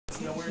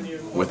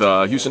with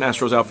Houston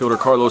Astros outfielder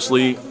Carlos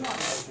Lee.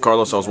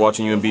 Carlos, I was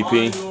watching you in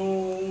BP.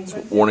 It's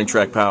warning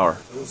track power.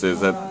 Is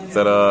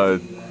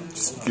that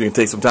you can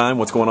take some time?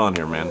 What's going on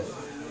here, man?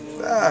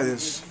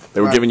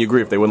 They were giving you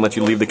grief. They wouldn't let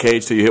you leave the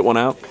cage till you hit one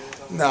out?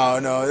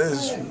 No,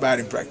 this is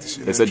batting practice.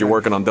 They said you're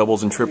working on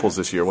doubles and triples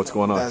this year. What's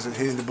going on? That's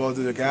hitting the ball to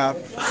the gap,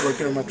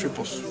 working on my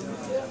triples.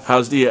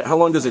 How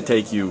long does it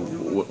take you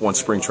once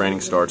spring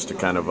training starts to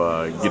kind of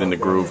get in the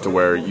groove to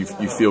where you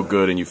feel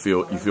good and you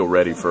feel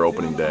ready for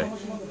opening day?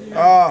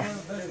 I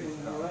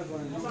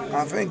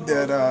think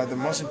that the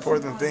most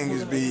important thing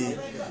is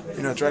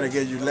try to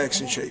get your legs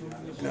in shape.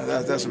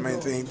 That's the main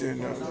thing.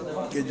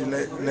 Get your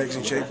legs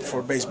in shape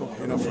for baseball.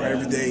 For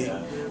everyday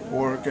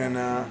work, and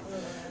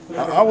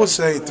I would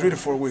say 3 to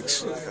 4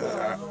 weeks.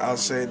 I'll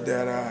say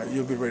that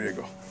you'll be ready to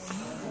go.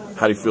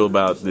 How do you feel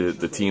about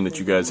the team that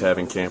you guys have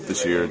in camp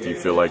this year? Do you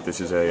feel like this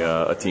is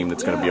a team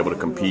that's going to be able to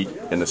compete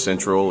in the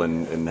Central?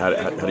 And how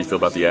do you feel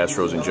about the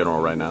Astros in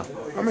general right now?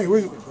 I mean,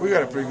 we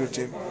got a pretty good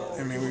team.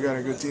 We got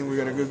a good team. We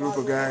got a good group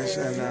of guys.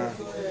 And,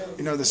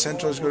 the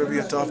Central is going to be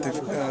a tough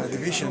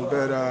division.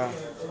 But,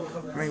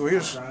 we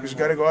just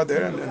got to go out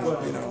there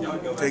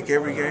and take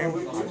every game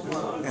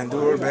and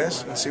do our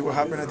best and see what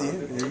happens at the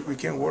end. We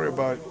can't worry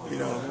about,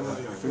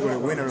 if we're going to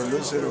win it or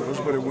lose it or who's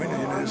going to win it.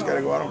 Just got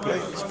to go out and play.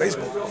 It's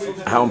baseball.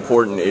 How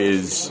important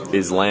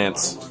is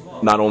Lance,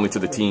 not only to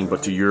the team,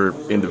 but to your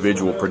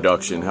individual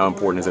production? How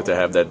important is it to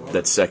have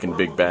that second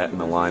big bat in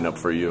the lineup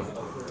for you?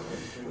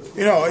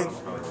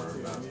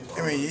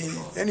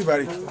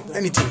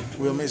 Any team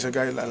will miss a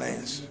guy like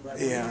Lance.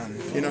 And,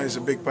 he's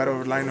a big part of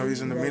the lineup.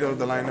 He's in the middle of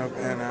the lineup.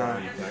 And,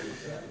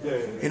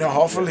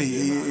 hopefully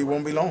he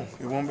won't be long.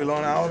 He won't be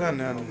long out.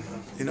 And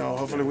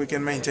hopefully we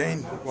can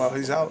maintain while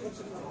he's out.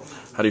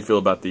 How do you feel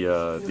about the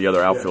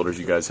other outfielders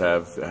you guys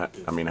have?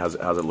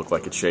 How's it look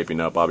like it's shaping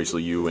up?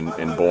 Obviously you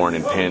and Bourne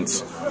and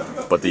Pence,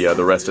 but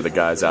the rest of the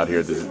guys out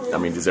here,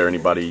 is there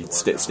anybody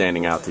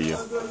standing out to you?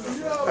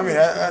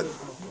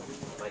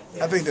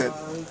 I think that,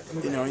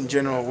 in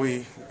general,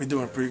 we're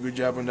doing a pretty good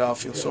job on the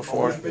outfield so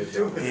far.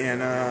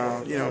 And,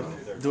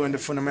 doing the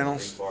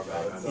fundamentals.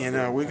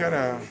 And we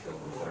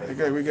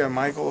got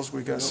Michaels,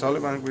 we got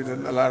Sullivan with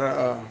a lot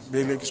of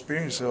big league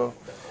experience. So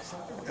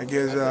I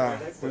guess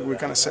we're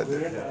kind of set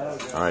there.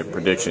 All right,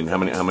 prediction. How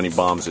many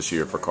bombs this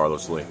year for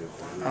Carlos Lee?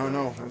 I don't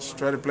know. Let's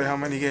try to play how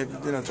many games,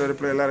 try to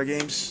play a lot of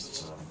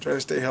games, try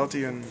to stay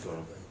healthy, and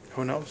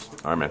who knows.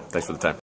 All right, man. Thanks for the time.